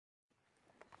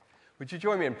Would you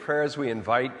join me in prayer as we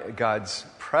invite God's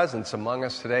presence among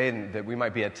us today, and that we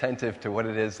might be attentive to what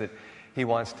it is that He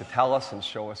wants to tell us and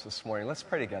show us this morning? Let's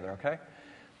pray together, okay?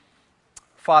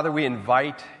 Father, we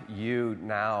invite you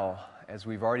now, as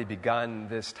we've already begun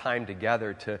this time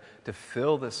together, to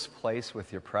fill this place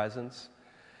with your presence,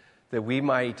 that we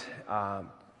might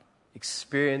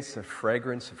experience the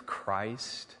fragrance of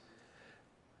Christ,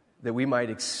 that we might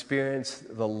experience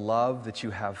the love that you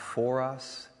have for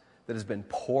us, that has been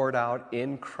poured out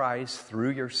in Christ through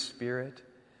your Spirit,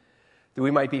 that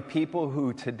we might be people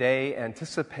who today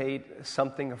anticipate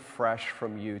something afresh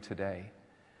from you today.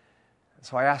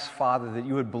 So I ask, Father, that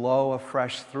you would blow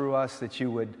afresh through us, that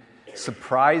you would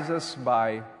surprise us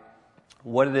by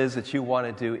what it is that you want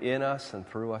to do in us and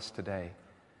through us today.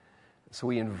 So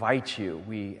we invite you,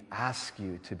 we ask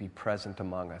you to be present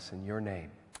among us. In your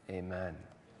name, amen.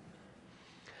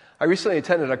 I recently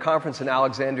attended a conference in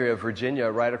Alexandria, Virginia,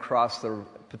 right across the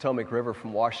Potomac River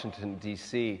from Washington,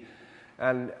 D.C.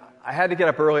 And I had to get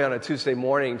up early on a Tuesday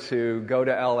morning to go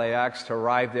to LAX to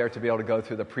arrive there to be able to go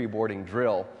through the pre-boarding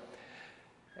drill.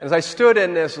 And as I stood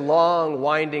in this long,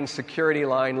 winding security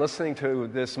line, listening to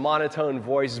this monotone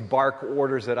voice bark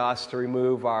orders at us to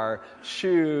remove our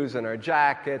shoes and our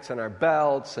jackets and our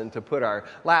belts and to put our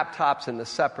laptops in the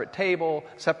separate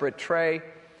tray,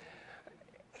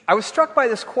 I was struck by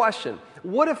this question: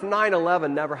 what if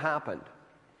 9/11 never happened?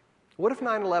 What if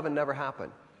 9/11 never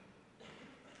happened?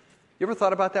 You ever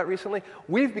thought about that recently?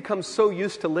 We've become so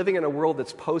used to living in a world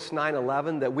that's post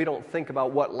 9/11 that we don't think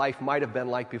about what life might have been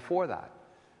like before that.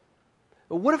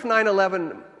 But what if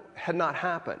 9/11 had not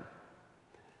happened?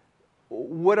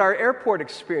 Would our airport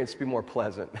experience be more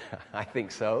pleasant? I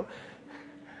think so.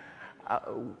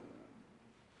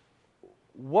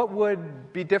 What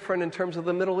would be different in terms of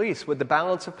the Middle East? Would the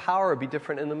balance of power be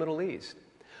different in the Middle East?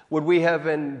 Would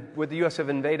the U.S. have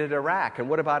invaded Iraq? And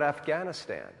what about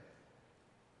Afghanistan?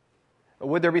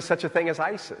 Would there be such a thing as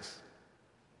ISIS?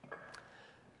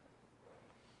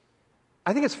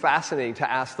 I think it's fascinating to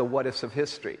ask the what-ifs of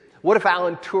history. What if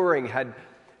Alan Turing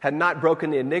had not broken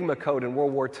the Enigma code in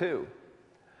World War II?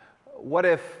 What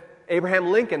if Abraham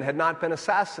Lincoln had not been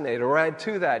assassinated, or add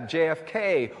to that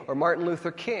JFK or Martin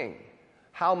Luther King?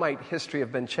 How might history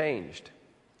have been changed?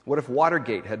 What if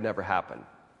Watergate had never happened?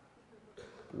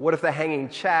 What if the hanging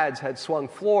Chads had swung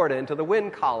Florida into the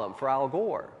win column for Al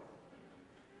Gore?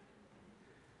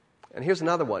 And here's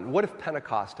another one. What if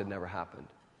Pentecost had never happened?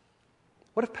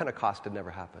 What if Pentecost had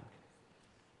never happened?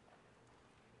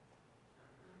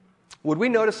 Would we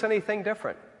notice anything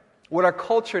different? Would our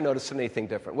culture notice anything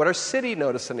different? Would our city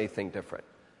notice anything different?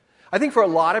 I think for a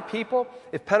lot of people,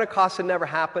 if Pentecost had never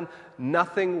happened,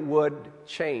 nothing would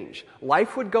change.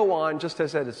 Life would go on just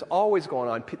as it has always gone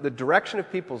on. The direction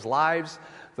of people's lives,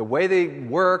 the way they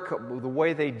work, the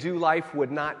way they do life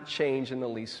would not change in the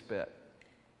least bit.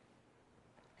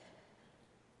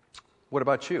 What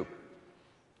about you?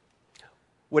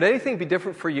 Would anything be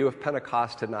different for you if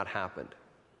Pentecost had not happened?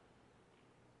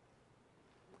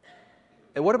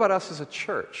 And what about us as a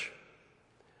church?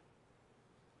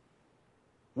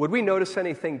 Would we notice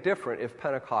anything different if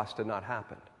Pentecost had not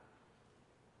happened?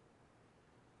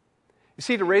 You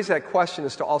see, to raise that question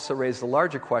is to also raise the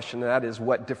larger question, and that is,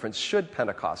 what difference should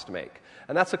Pentecost make?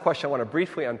 And that's a question I want to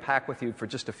briefly unpack with you for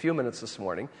just a few minutes this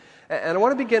morning. And I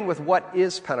want to begin with what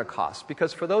is Pentecost,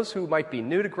 because for those who might be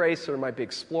new to grace or might be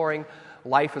exploring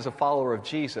life as a follower of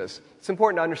Jesus, it's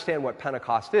important to understand what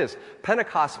Pentecost is.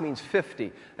 Pentecost means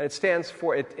 50, and it stands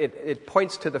for, it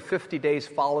points to the 50 days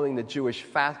following the Jewish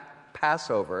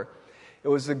Passover. It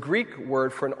was the Greek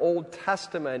word for an Old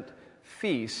Testament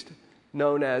feast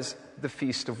known as the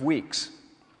Feast of Weeks.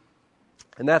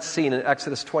 And that's seen in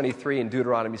Exodus 23 and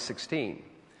Deuteronomy 16.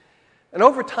 And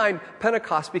over time,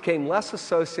 Pentecost became less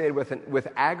associated with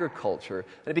agriculture,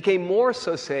 and it became more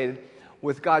associated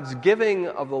with God's giving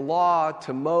of the law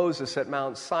to Moses at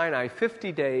Mount Sinai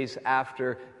 50 days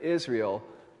after Israel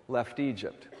left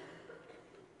Egypt.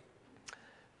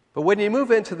 But when you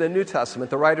move into the New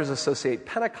Testament, the writers associate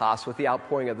Pentecost with the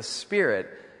outpouring of the Spirit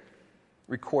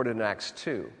recorded in Acts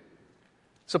 2.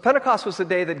 So Pentecost was the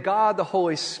day that God, the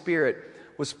Holy Spirit,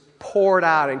 was poured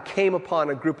out and came upon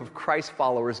a group of Christ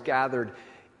followers gathered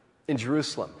in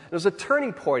Jerusalem. It was a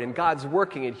turning point in God's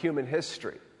working in human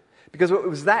history, because it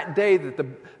was that day that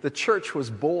the church was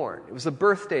born. It was the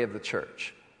birthday of the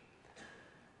church.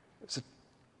 It's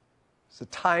a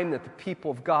time that the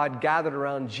people of God gathered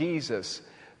around Jesus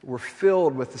were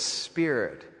filled with the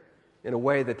Spirit in a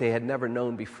way that they had never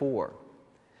known before.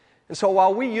 And so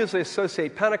while we usually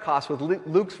associate Pentecost with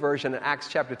Luke's version in Acts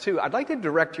chapter 2, I'd like to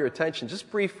direct your attention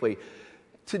just briefly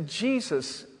to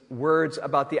Jesus words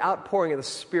about the outpouring of the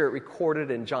Spirit recorded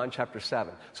in John chapter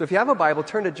 7. So if you have a Bible,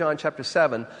 turn to John chapter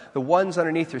 7. The one's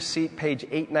underneath your seat, page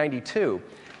 892.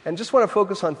 And just want to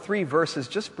focus on 3 verses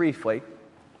just briefly,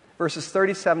 verses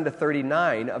 37 to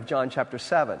 39 of John chapter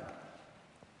 7.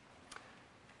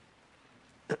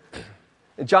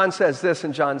 And John says this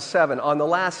in John 7, "On the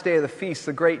last day of the feast,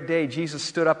 the great day, Jesus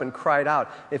stood up and cried out,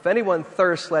 'If anyone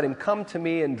thirsts, let him come to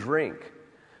me and drink.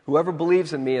 Whoever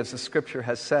believes in me, as the Scripture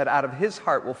has said, out of his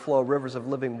heart will flow rivers of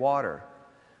living water.'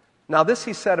 Now this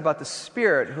he said about the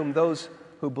Spirit, whom those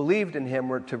who believed in him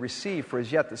were to receive, for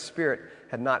as yet the Spirit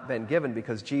had not been given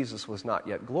because Jesus was not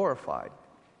yet glorified."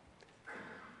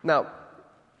 Now,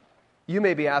 you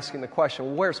may be asking the question,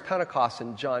 well, where's Pentecost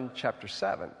in John chapter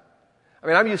 7? I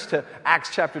mean, I'm used to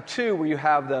Acts chapter 2, where you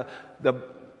have the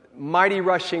mighty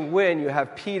rushing wind, you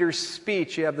have Peter's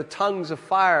speech, you have the tongues of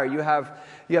fire, you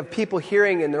have people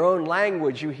hearing in their own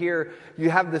language, you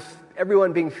have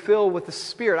everyone being filled with the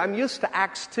Spirit. I'm used to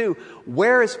Acts 2.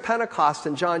 Where is Pentecost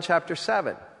in John chapter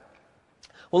 7?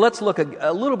 Well, let's look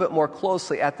a little bit more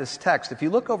closely at this text. If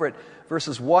you look over at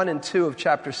verses 1 and 2 of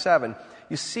chapter 7,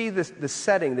 you see the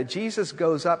setting that Jesus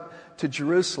goes up to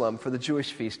Jerusalem for the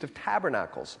Jewish Feast of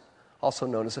Tabernacles, also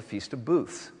known as a Feast of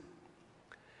Booths.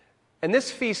 And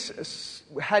this feast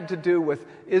had to do with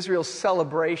Israel's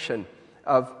celebration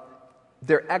of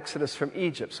their exodus from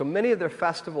Egypt. So many of their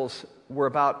festivals were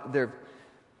about their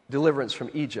deliverance from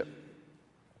Egypt.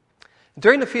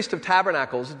 During the Feast of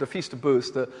Tabernacles, the Feast of Booths,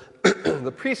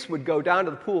 the priest would go down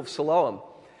to the pool of Siloam,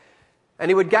 and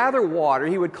he would gather water,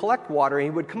 he would collect water, and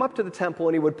he would come up to the temple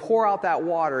and he would pour out that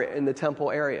water in the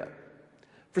temple area.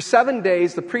 For 7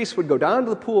 days, the priest would go down to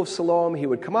the pool of Siloam, he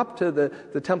would come up to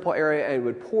the temple area, and he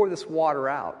would pour this water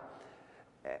out.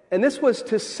 And this was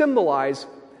to symbolize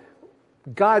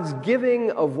God's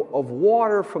giving of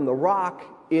water from the rock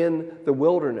in the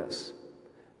wilderness.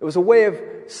 It was a way of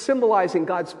symbolizing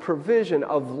God's provision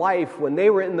of life when they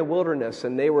were in the wilderness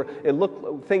and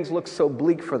things looked so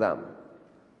bleak for them.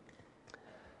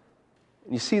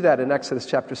 And you see that in Exodus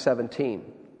chapter 17.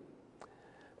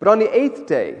 But on the 8th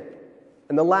day,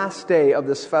 and the last day of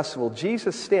this festival,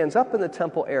 Jesus stands up in the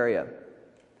temple area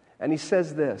and he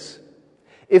says this,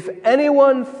 "If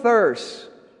anyone thirsts,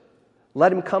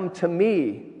 let him come to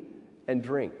me and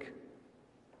drink."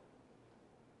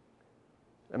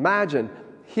 Imagine,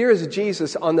 here is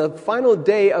Jesus on the final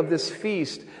day of this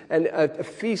feast, and a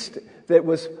feast that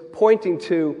was pointing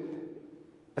to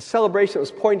a celebration that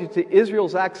was pointing to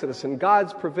Israel's exodus and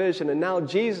God's provision, and now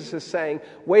Jesus is saying,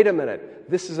 wait a minute,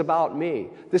 this is about me.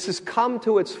 This has come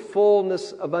to its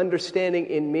fullness of understanding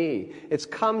in me. It's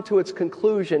come to its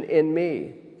conclusion in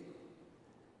me.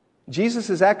 Jesus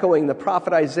is echoing the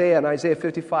prophet Isaiah in Isaiah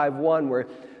 55:1, where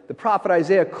the prophet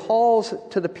Isaiah calls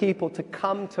to the people to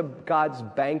come to God's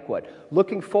banquet,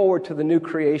 looking forward to the new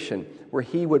creation where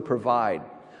he would provide.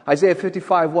 Isaiah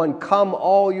 55:1, "Come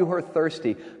all you who are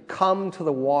thirsty, come to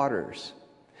the waters."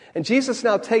 And Jesus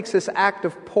now takes this act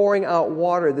of pouring out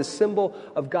water, this symbol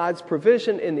of God's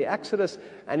provision in the Exodus,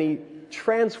 and he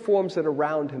transforms it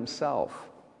around himself.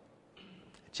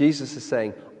 Jesus is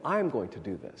saying, I'm going to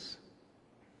do this.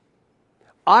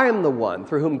 I am the one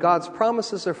through whom God's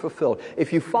promises are fulfilled.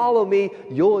 If you follow me,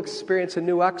 you'll experience a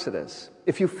new Exodus.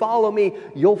 If you follow me,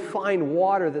 you'll find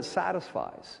water that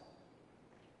satisfies.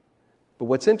 But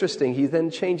what's interesting, he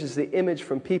then changes the image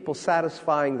from people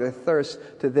satisfying their thirst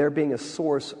to there being a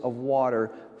source of water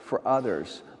for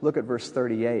others. Look at verse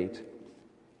 38.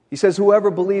 He says, "Whoever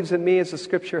believes in me, as the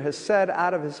Scripture has said,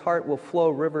 out of his heart will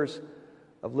flow rivers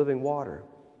of living water."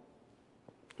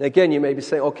 Again, you may be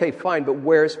saying, okay, fine, but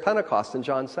where's Pentecost in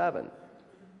John 7?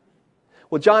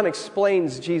 Well, John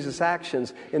explains Jesus'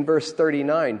 actions in verse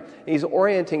 39. He's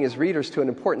orienting his readers to an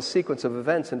important sequence of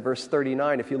events in verse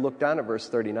 39. If you look down at verse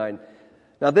 39,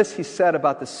 "Now this he said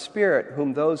about the Spirit,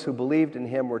 whom those who believed in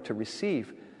him were to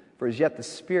receive, for as yet the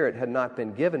Spirit had not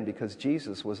been given because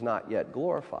Jesus was not yet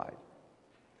glorified."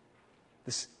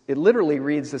 It literally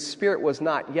reads, the Spirit was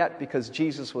not yet because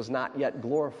Jesus was not yet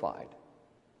glorified.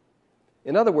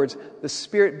 In other words, the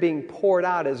Spirit being poured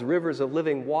out as rivers of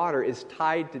living water is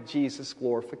tied to Jesus'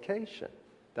 glorification.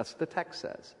 That's what the text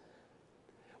says.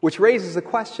 Which raises the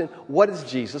question, what is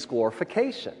Jesus'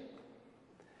 glorification?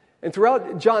 And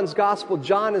throughout John's gospel,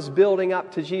 John is building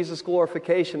up to Jesus'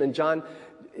 glorification, and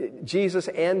Jesus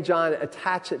and John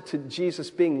attach it to Jesus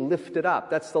being lifted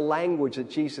up. That's the language that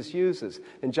Jesus uses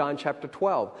in John chapter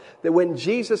 12. That when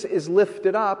Jesus is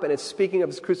lifted up, and it's speaking of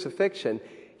his crucifixion,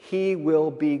 he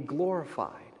will be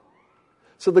glorified.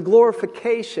 So the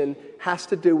glorification has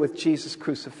to do with Jesus'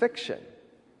 crucifixion.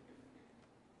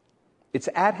 It's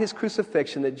at his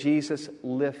crucifixion that Jesus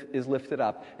is lifted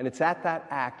up. And it's at that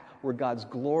act where God's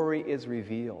glory is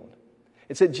revealed.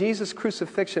 It's at Jesus'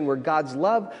 crucifixion where God's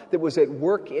love that was at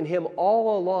work in him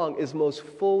all along is most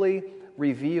fully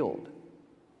revealed.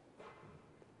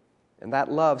 And that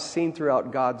love seen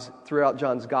throughout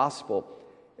John's gospel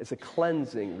is a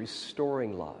cleansing,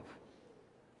 restoring love.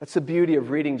 That's the beauty of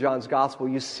reading John's gospel.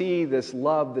 You see this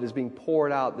love that is being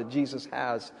poured out that Jesus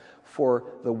has for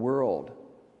the world.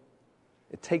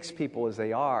 It takes people as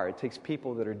they are. It takes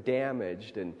people that are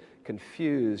damaged and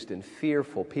confused and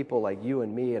fearful, people like you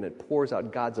and me, and it pours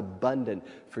out God's abundant,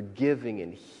 forgiving,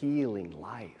 and healing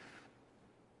life.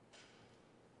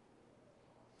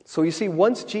 So you see,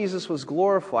 once Jesus was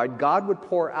glorified, God would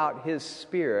pour out his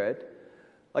Spirit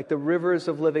like the rivers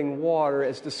of living water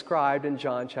as described in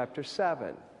John chapter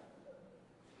 7.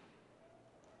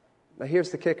 Now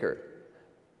here's the kicker.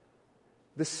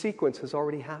 This sequence has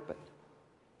already happened.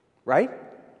 Right?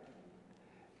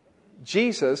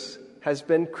 Jesus has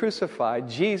been crucified.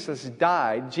 Jesus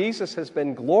died. Jesus has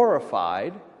been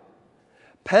glorified.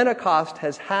 Pentecost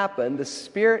has happened. The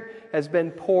Spirit has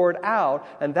been poured out.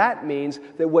 And that means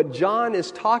that what John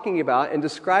is talking about and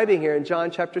describing here in John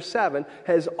chapter 7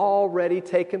 has already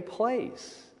taken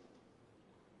place.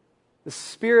 The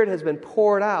Spirit has been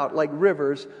poured out like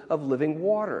rivers of living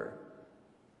water.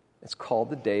 It's called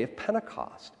the day of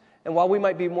Pentecost. And while we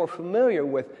might be more familiar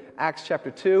with Acts chapter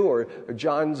 2 or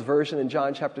John's version in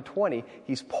John chapter 20,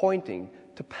 he's pointing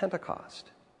to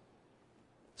Pentecost.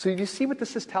 So do you see what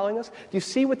this is telling us? Do you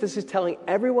see what this is telling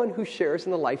everyone who shares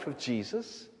in the life of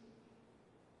Jesus?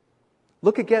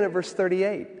 Look again at verse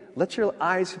 38. Let your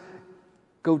eyes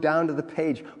go down to the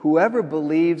page. Whoever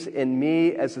believes in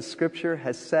me, as the scripture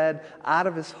has said, out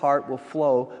of his heart will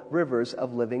flow rivers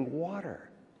of living water.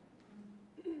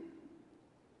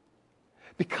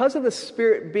 Because of the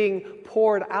Spirit being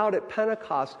poured out at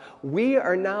Pentecost, we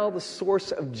are now the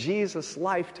source of Jesus'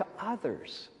 life to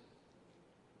others.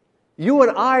 You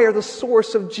and I are the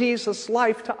source of Jesus'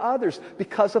 life to others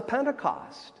because of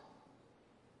Pentecost.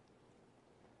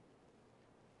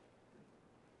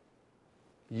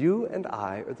 You and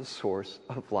I are the source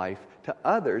of life to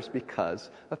others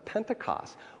because of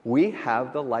Pentecost. We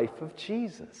have the life of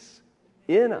Jesus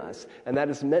in us, and that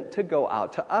is meant to go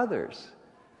out to others.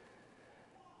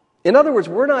 In other words,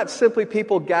 we're not simply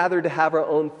people gathered to have our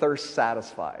own thirst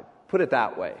satisfied. Put it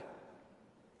that way.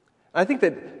 I think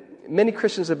that many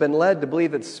Christians have been led to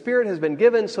believe that the Spirit has been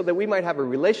given so that we might have a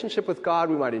relationship with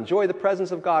God, we might enjoy the presence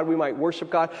of God, we might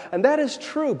worship God. And that is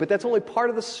true, but that's only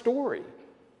part of the story.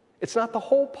 It's not the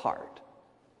whole part.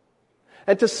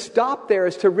 And to stop there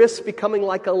is to risk becoming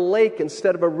like a lake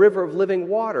instead of a river of living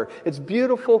water. It's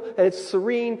beautiful and it's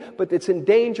serene, but it's in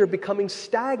danger of becoming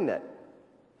stagnant.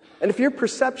 And if your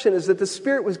perception is that the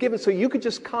Spirit was given so you could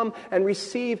just come and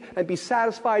receive and be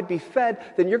satisfied, be fed,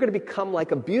 then you're going to become like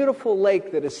a beautiful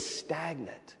lake that is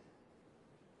stagnant.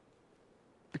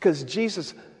 Because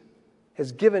Jesus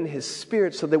has given his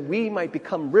Spirit so that we might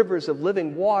become rivers of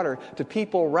living water to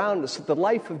people around us, so that the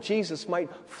life of Jesus might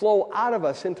flow out of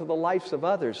us into the lives of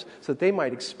others, so that they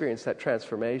might experience that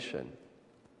transformation.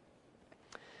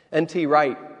 N.T.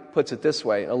 Wright puts it this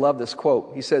way. I love this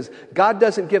quote. He says, God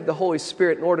doesn't give the Holy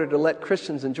Spirit in order to let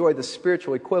Christians enjoy the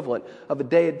spiritual equivalent of a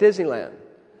day at Disneyland.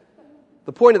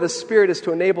 The point of the Spirit is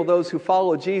to enable those who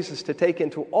follow Jesus to take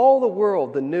into all the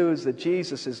world the news that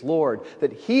Jesus is Lord,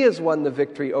 that he has won the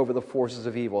victory over the forces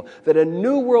of evil, that a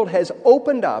new world has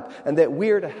opened up, and that we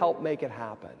are to help make it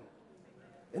happen.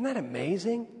 Isn't that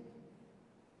amazing?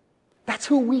 That's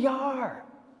who we are.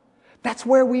 That's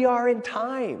where we are in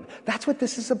time. That's what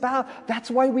this is about. That's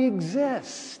why we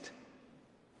exist.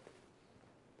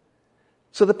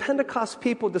 So the Pentecost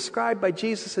people described by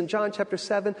Jesus in John chapter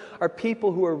 7 are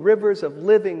people who are rivers of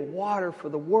living water for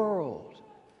the world.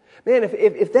 Man,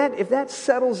 if that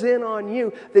settles in on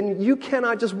you, then you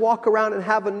cannot just walk around and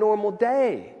have a normal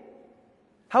day.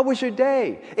 How was your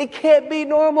day? It can't be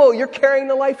normal. You're carrying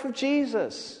the life of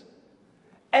Jesus.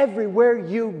 Everywhere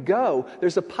you go,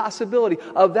 there's a possibility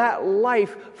of that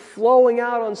life flowing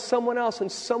out on someone else and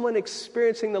someone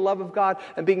experiencing the love of God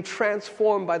and being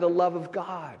transformed by the love of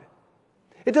God.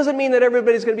 It doesn't mean that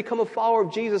everybody's going to become a follower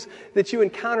of Jesus that you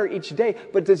encounter each day,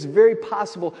 but it's very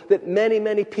possible that many,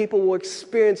 many people will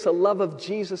experience the love of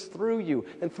Jesus through you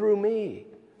and through me.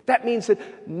 That means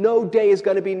that no day is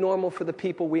going to be normal for the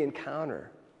people we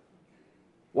encounter.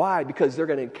 Why? Because they're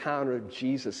going to encounter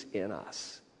Jesus in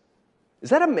us. Is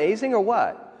that amazing or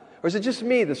what? Or is it just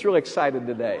me that's really excited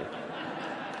today?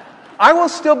 I will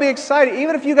still be excited.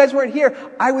 Even if you guys weren't here,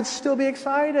 I would still be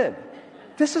excited.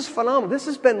 This is phenomenal. This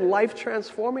has been life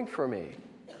transforming for me.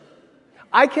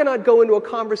 I cannot go into a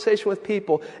conversation with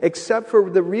people except for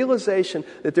the realization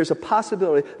that there's a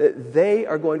possibility that they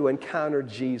are going to encounter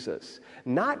Jesus.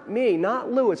 Not me,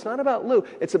 not Lou. It's not about Lou.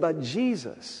 It's about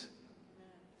Jesus.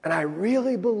 And I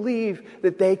really believe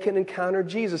that they can encounter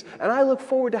Jesus. And I look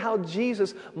forward to how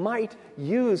Jesus might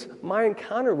use my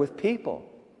encounter with people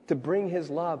to bring His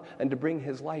love and to bring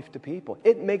His life to people.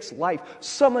 It makes life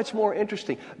so much more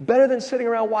interesting. Better than sitting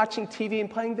around watching TV and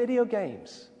playing video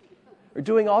games or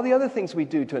doing all the other things we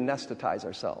do to anesthetize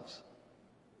ourselves.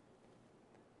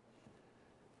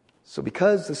 So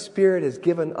because the Spirit has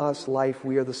given us life,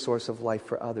 we are the source of life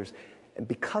for others. And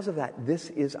because of that, this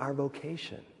is our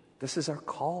vocation. This is our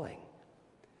calling.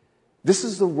 This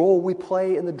is the role we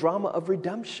play in the drama of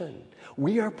redemption.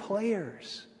 We are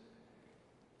players.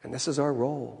 And this is our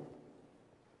role.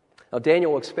 Now,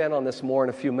 Daniel will expand on this more in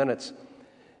a few minutes.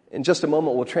 In just a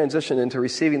moment, we'll transition into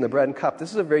receiving the bread and cup.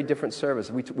 This is a very different service.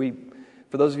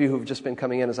 For those of you who've just been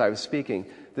coming in as I was speaking,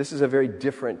 this is a very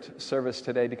different service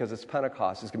today because it's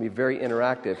Pentecost. It's going to be very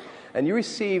interactive. And you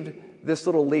received this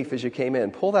little leaf as you came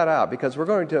in. Pull that out because we're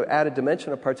going to add a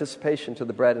dimension of participation to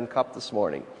the bread and cup this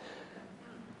morning.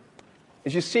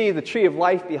 As you see the tree of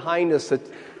life behind us,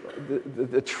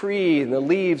 the tree and the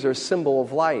leaves are a symbol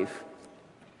of life.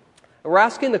 And we're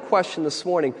asking the question this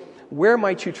morning, where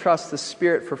might you trust the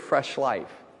Spirit for fresh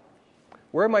life?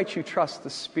 Where might you trust the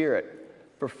Spirit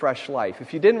for fresh life?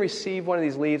 If you didn't receive one of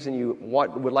these leaves and you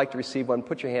would like to receive one,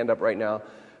 put your hand up right now.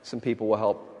 Some people will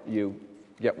help you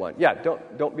get one. Yeah,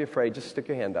 don't be afraid. Just stick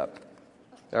your hand up.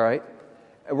 All right?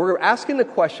 And we're asking the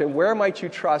question, where might you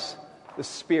trust the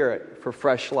Spirit for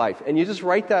fresh life? And you just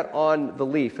write that on the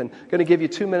leaf. And I'm going to give you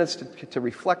 2 minutes to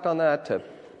reflect on that, to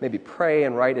maybe pray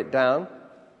and write it down.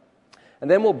 And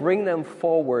then we'll bring them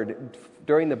forward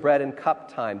during the bread and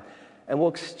cup time. And we'll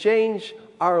exchange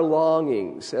our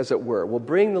longings, as it were. We'll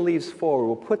bring the leaves forward.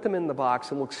 We'll put them in the box,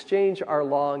 and we'll exchange our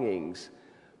longings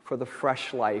for the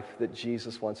fresh life that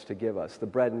Jesus wants to give us. The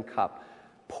bread and cup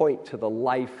point to the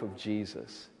life of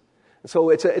Jesus. And so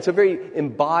it's a very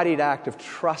embodied act of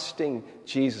trusting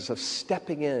Jesus, of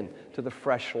stepping in to the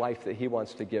fresh life that He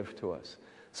wants to give to us.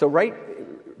 So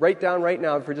write down right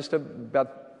now for just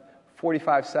about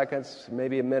 45 seconds,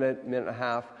 maybe a minute and a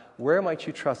half, where might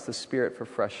you trust the Spirit for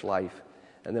fresh life?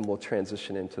 And then we'll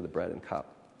transition into the bread and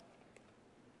cup.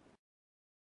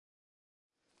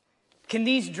 Can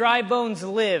these dry bones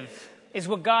live? Is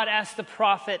what God asked the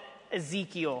prophet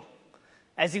Ezekiel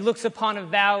as he looks upon a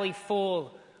valley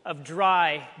full of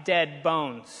dry, dead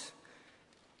bones.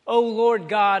 O Lord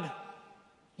God,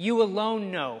 you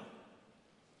alone know,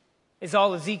 is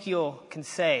all Ezekiel can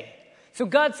say. So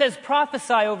God says,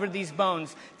 prophesy over these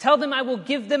bones. Tell them I will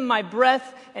give them my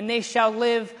breath and they shall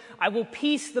live. I will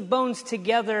piece the bones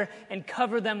together and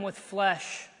cover them with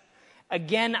flesh.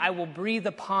 Again, I will breathe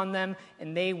upon them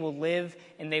and they will live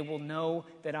and they will know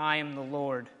that I am the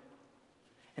Lord.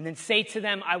 And then say to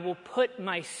them, I will put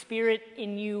my spirit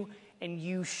in you and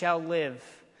you shall live.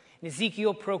 And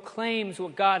Ezekiel proclaims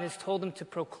what God has told him to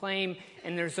proclaim,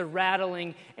 and there's a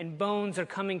rattling and bones are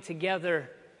coming together.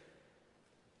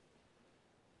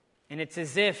 And it's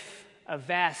as if a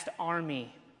vast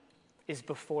army is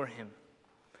before him.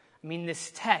 I mean,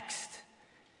 this text,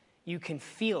 you can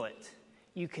feel it.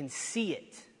 You can see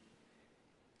it.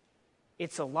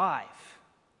 It's alive.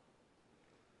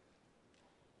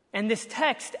 And this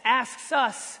text asks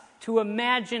us to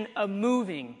imagine a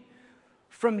moving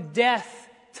from death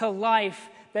to life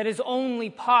that is only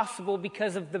possible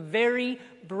because of the very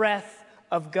breath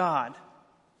of God.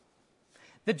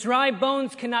 The dry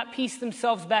bones cannot piece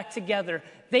themselves back together.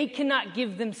 They cannot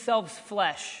give themselves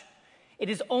flesh. It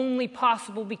is only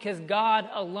possible because God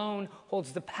alone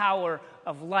holds the power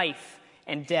of life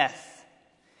and death.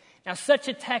 Now, such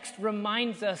a text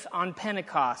reminds us on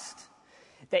Pentecost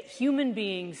that human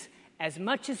beings, as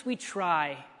much as we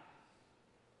try,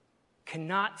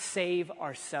 cannot save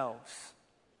ourselves.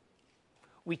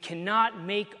 We cannot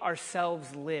make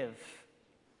ourselves live.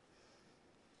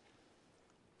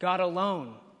 God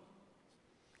alone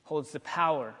holds the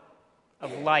power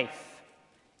of life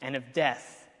and of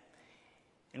death.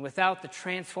 And without the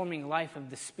transforming life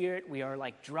of the Spirit, we are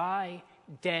like dry,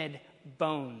 dead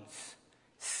bones,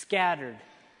 scattered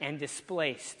and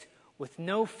displaced, with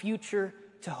no future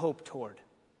to hope toward.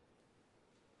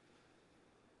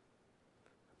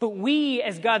 But we,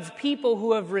 as God's people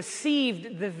who have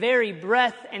received the very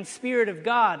breath and Spirit of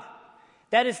God,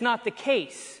 that is not the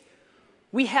case.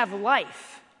 We have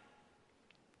life.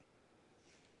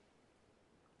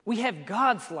 We have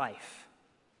God's life.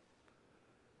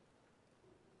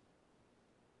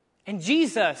 And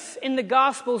Jesus, in the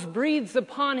Gospels, breathes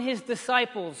upon his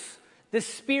disciples the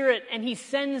Spirit, and he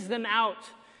sends them out.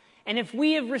 And if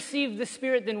we have received the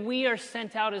Spirit, then we are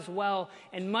sent out as well.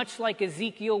 And much like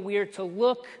Ezekiel, we are to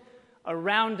look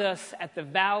around us at the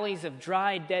valleys of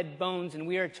dry, dead bones, and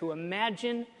we are to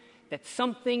imagine that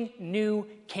something new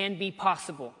can be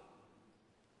possible.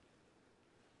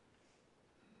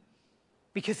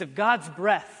 Because of God's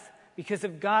breath, because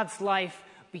of God's life,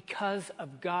 because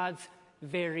of God's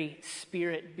very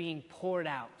Spirit being poured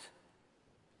out.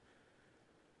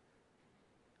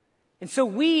 And so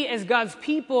we, as God's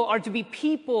people, are to be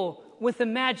people with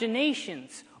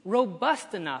imaginations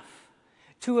robust enough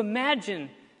to imagine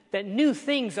that new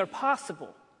things are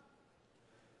possible.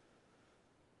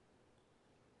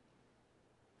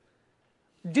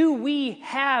 Do we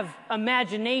have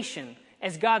imagination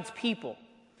as God's people?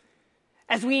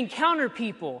 As we encounter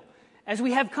people, as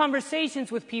we have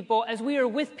conversations with people, as we are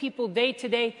with people day to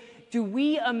day, do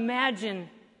we imagine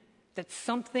that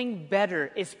something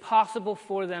better is possible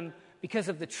for them because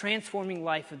of the transforming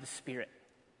life of the Spirit?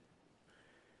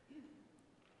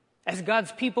 As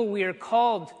God's people, we are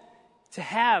called to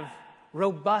have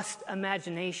robust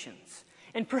imaginations.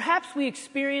 And perhaps we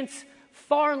experience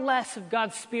far less of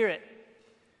God's Spirit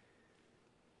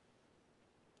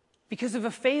because of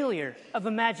a failure of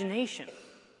imagination.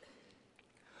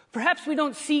 Perhaps we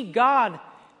don't see God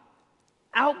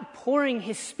outpouring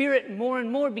his Spirit more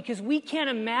and more because we can't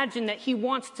imagine that he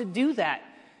wants to do that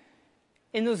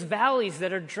in those valleys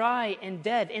that are dry and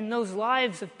dead, in those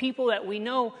lives of people that we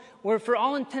know where for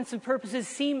all intents and purposes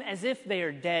seem as if they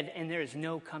are dead and there is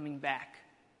no coming back.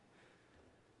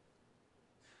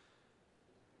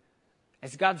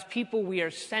 As God's people, we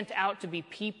are sent out to be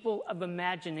people of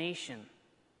imagination,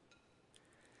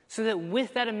 so that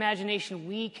with that imagination,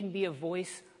 we can be a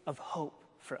voice of hope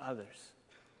for others.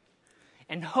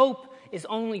 And hope is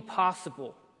only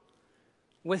possible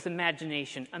with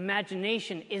imagination.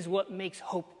 Imagination is what makes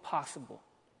hope possible.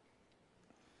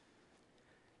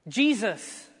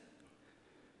 Jesus,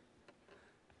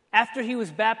 after he was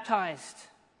baptized,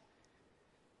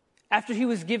 after he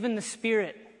was given the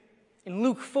Spirit, in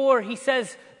Luke 4, he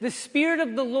says, "The Spirit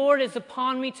of the Lord is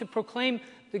upon me to proclaim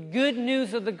the good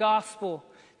news of the gospel,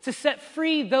 to set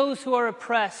free those who are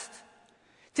oppressed,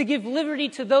 to give liberty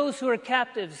to those who are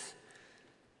captives,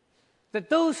 that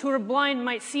those who are blind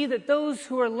might see, that those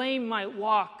who are lame might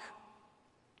walk."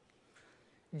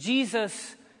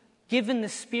 Jesus, given the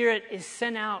Spirit, is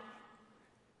sent out.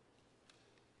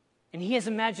 And he has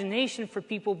imagination for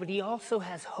people, but he also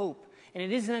has hope. And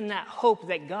it is in that hope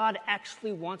that God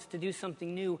actually wants to do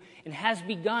something new and has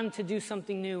begun to do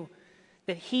something new,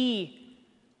 that he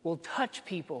will touch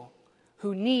people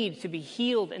who need to be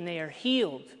healed, and they are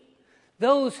healed.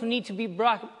 Those who need to be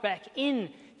brought back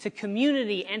in to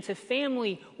community and to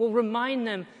family will remind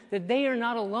them that they are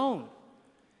not alone.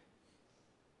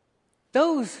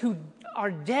 Those who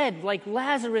are dead, like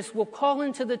Lazarus, will call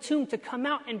into the tomb to come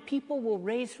out, and people will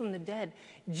raise from the dead.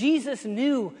 Jesus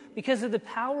knew, because of the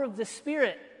power of the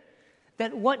Spirit,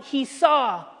 that what he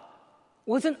saw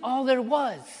wasn't all there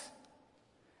was.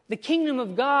 The kingdom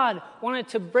of God wanted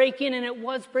to break in, and it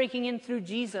was breaking in through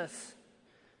Jesus.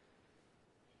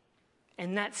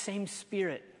 And that same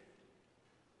Spirit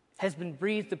has been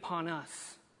breathed upon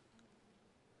us.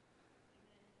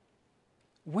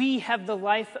 We have the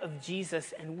life of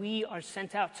Jesus, and we are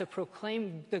sent out to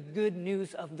proclaim the good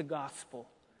news of the gospel.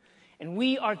 And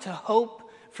we are to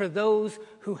hope for those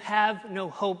who have no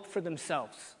hope for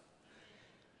themselves.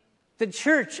 The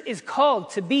church is called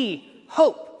to be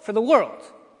hope for the world.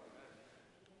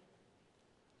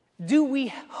 Do we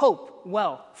hope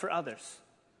well for others?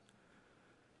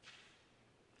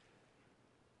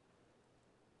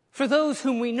 For those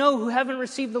whom we know who haven't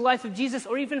received the life of Jesus,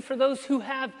 or even for those who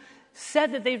have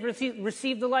said that they've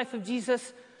received the life of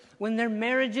Jesus, when their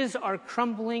marriages are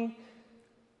crumbling,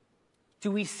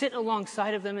 do we sit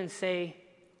alongside of them and say,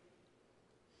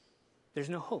 there's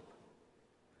no hope?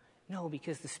 No,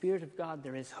 because the Spirit of God,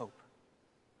 there is hope.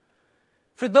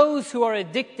 For those who are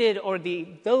addicted, or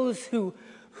those who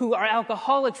are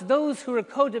alcoholics, those who are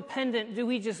codependent, do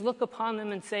we just look upon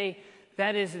them and say,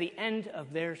 that is the end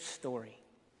of their story?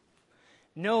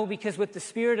 No, because with the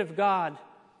Spirit of God,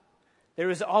 there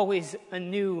is always a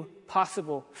new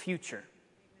possible future.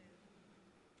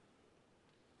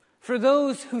 For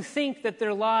those who think that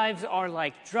their lives are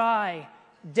like dry,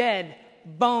 dead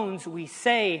bones, we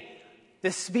say,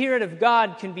 the Spirit of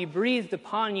God can be breathed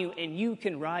upon you and you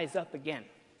can rise up again.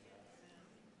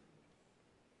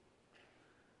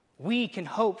 We can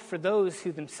hope for those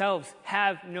who themselves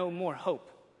have no more hope.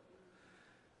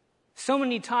 So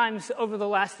many times over the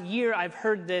last year I've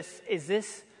heard this, is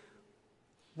this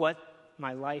what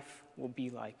my life will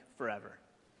be like forever?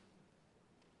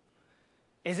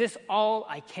 Is this all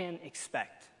I can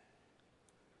expect?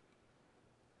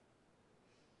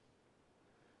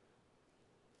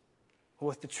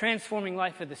 With the transforming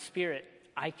life of the Spirit,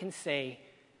 I can say,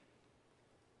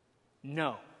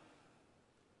 no.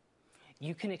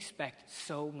 You can expect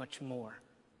so much more.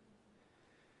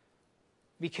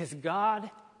 Because God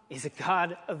is a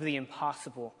God of the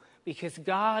impossible. Because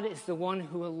God is the one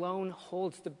who alone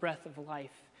holds the breath of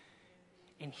life.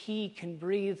 And He can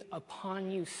breathe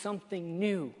upon you something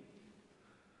new.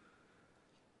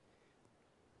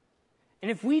 And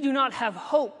if we do not have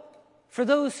hope for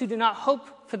those who do not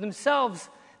hope for themselves,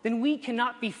 then we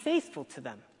cannot be faithful to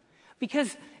them.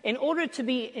 Because in order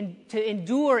to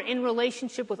endure in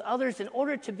relationship with others, in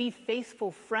order to be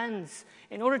faithful friends,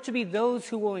 in order to be those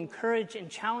who will encourage and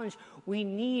challenge, we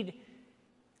need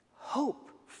hope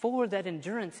for that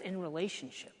endurance in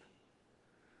relationship.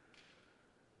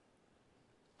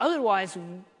 Otherwise,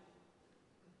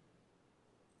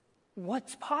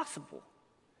 what's possible?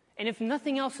 And if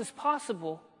nothing else is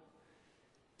possible,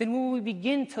 then will we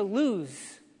begin to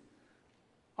lose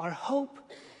our hope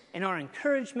and our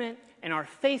encouragement and our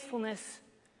faithfulness,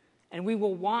 and we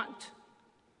will want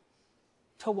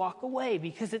to walk away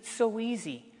because it's so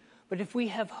easy. But if we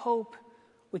have hope,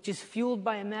 which is fueled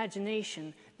by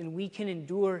imagination, then we can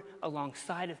endure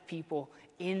alongside of people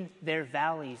in their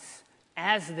valleys,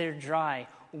 as they're dry,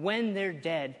 when they're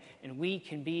dead, and we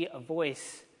can be a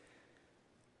voice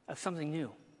of something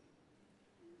new.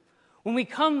 When we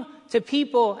come to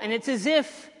people and it's as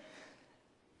if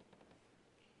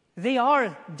they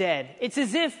are dead, it's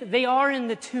as if they are in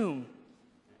the tomb,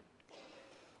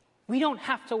 we don't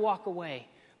have to walk away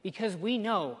because we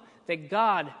know that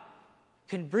God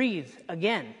can breathe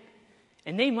again,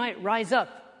 and they might rise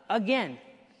up again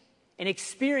and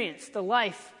experience the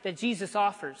life that Jesus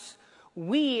offers.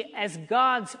 We, as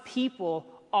God's people,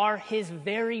 are His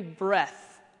very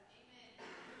breath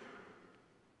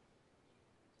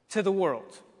to the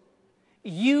world.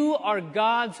 You are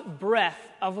God's breath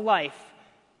of life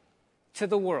to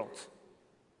the world.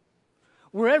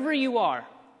 Wherever you are,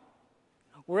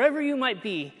 wherever you might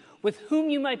be, with whom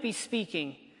you might be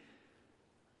speaking,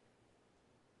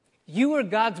 you are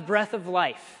God's breath of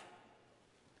life.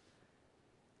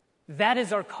 That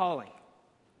is our calling.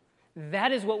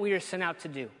 That is what we are sent out to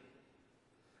do.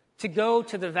 To go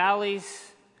to the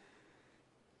valleys,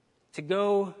 to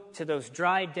go to those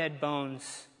dry, dead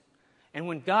bones. And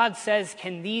when God says,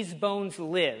 "Can these bones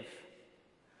live?"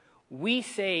 we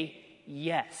say,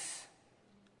 yes.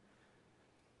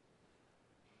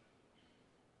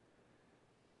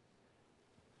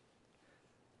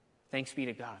 Thanks be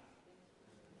to God.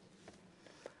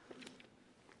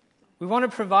 We want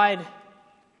to provide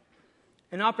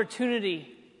an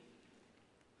opportunity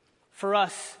for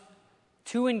us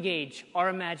to engage our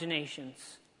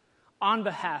imaginations on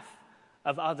behalf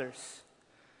of others.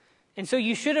 And so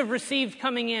you should have received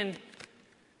coming in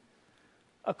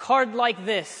a card like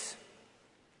this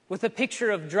with a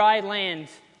picture of dry land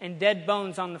and dead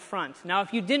bones on the front. Now,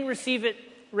 if you didn't receive it,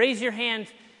 raise your hand.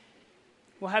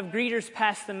 We'll have greeters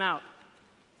pass them out.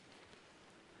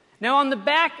 Now, on the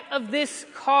back of this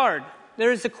card,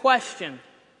 there is a question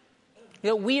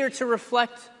that we are to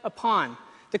reflect upon.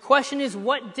 The question is,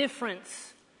 what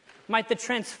difference might the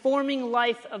transforming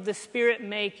life of the Spirit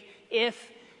make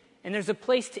if, and there's a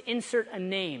place to insert a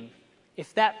name,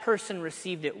 if that person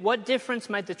received it? What difference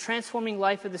might the transforming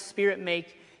life of the Spirit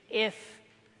make if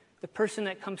the person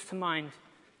that comes to mind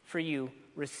for you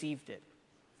received it?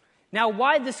 Now,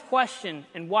 why this question,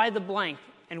 and why the blank,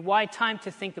 and why time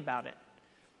to think about it?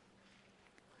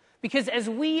 Because as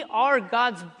we are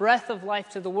God's breath of life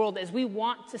to the world, as we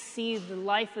want to see the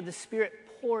life of the Spirit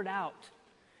poured out,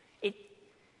 it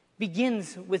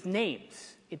begins with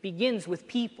names. It begins with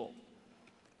people.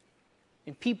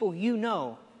 And people you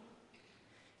know.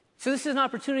 So this is an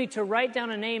opportunity to write down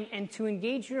a name and to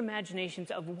engage your imaginations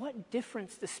of what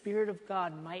difference the Spirit of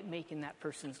God might make in that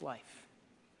person's life.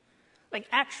 Like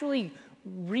actually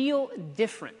real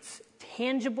difference,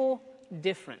 tangible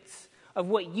difference of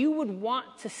what you would want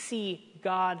to see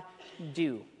God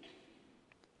do.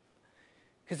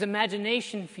 Because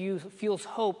imagination fuels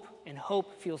hope, and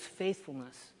hope fuels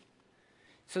faithfulness.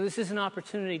 So this is an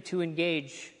opportunity to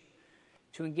engage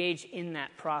in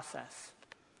that process.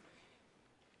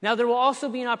 Now, there will also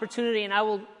be an opportunity, and I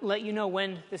will let you know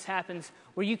when this happens,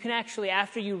 where you can actually,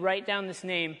 after you write down this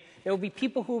name, there will be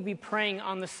people who will be praying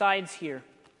on the sides here.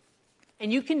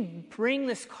 And you can bring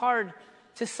this card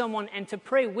to someone and to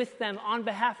pray with them on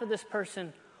behalf of this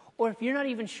person. Or if you're not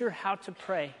even sure how to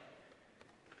pray,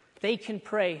 they can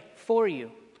pray for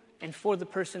you and for the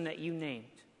person that you named.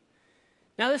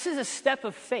 Now, this is a step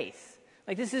of faith.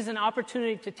 Like, this is an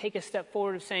opportunity to take a step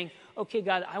forward of saying, okay,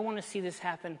 God, I want to see this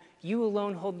happen. You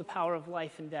alone hold the power of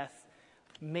life and death.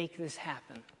 Make this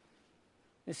happen.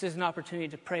 This is an opportunity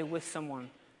to pray with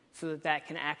someone so that that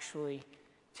can actually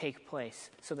take place,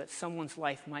 so that someone's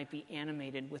life might be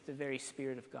animated with the very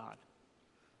Spirit of God.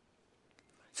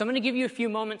 So I'm going to give you a few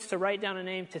moments to write down a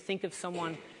name, to think of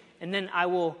someone, and then I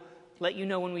will let you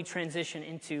know when we transition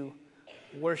into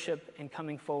worship and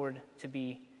coming forward to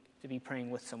be praying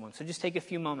with someone. So just take a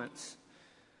few moments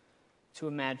to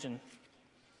imagine.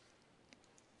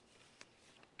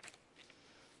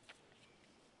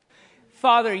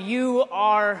 Father, you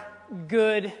are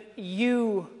good.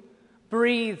 You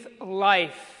breathe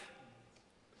life.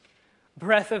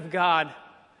 Breath of God,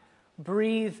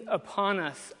 breathe upon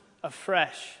us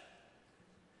afresh.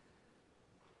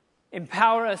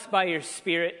 Empower us by your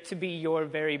Spirit to be your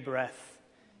very breath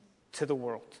to the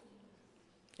world.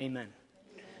 Amen.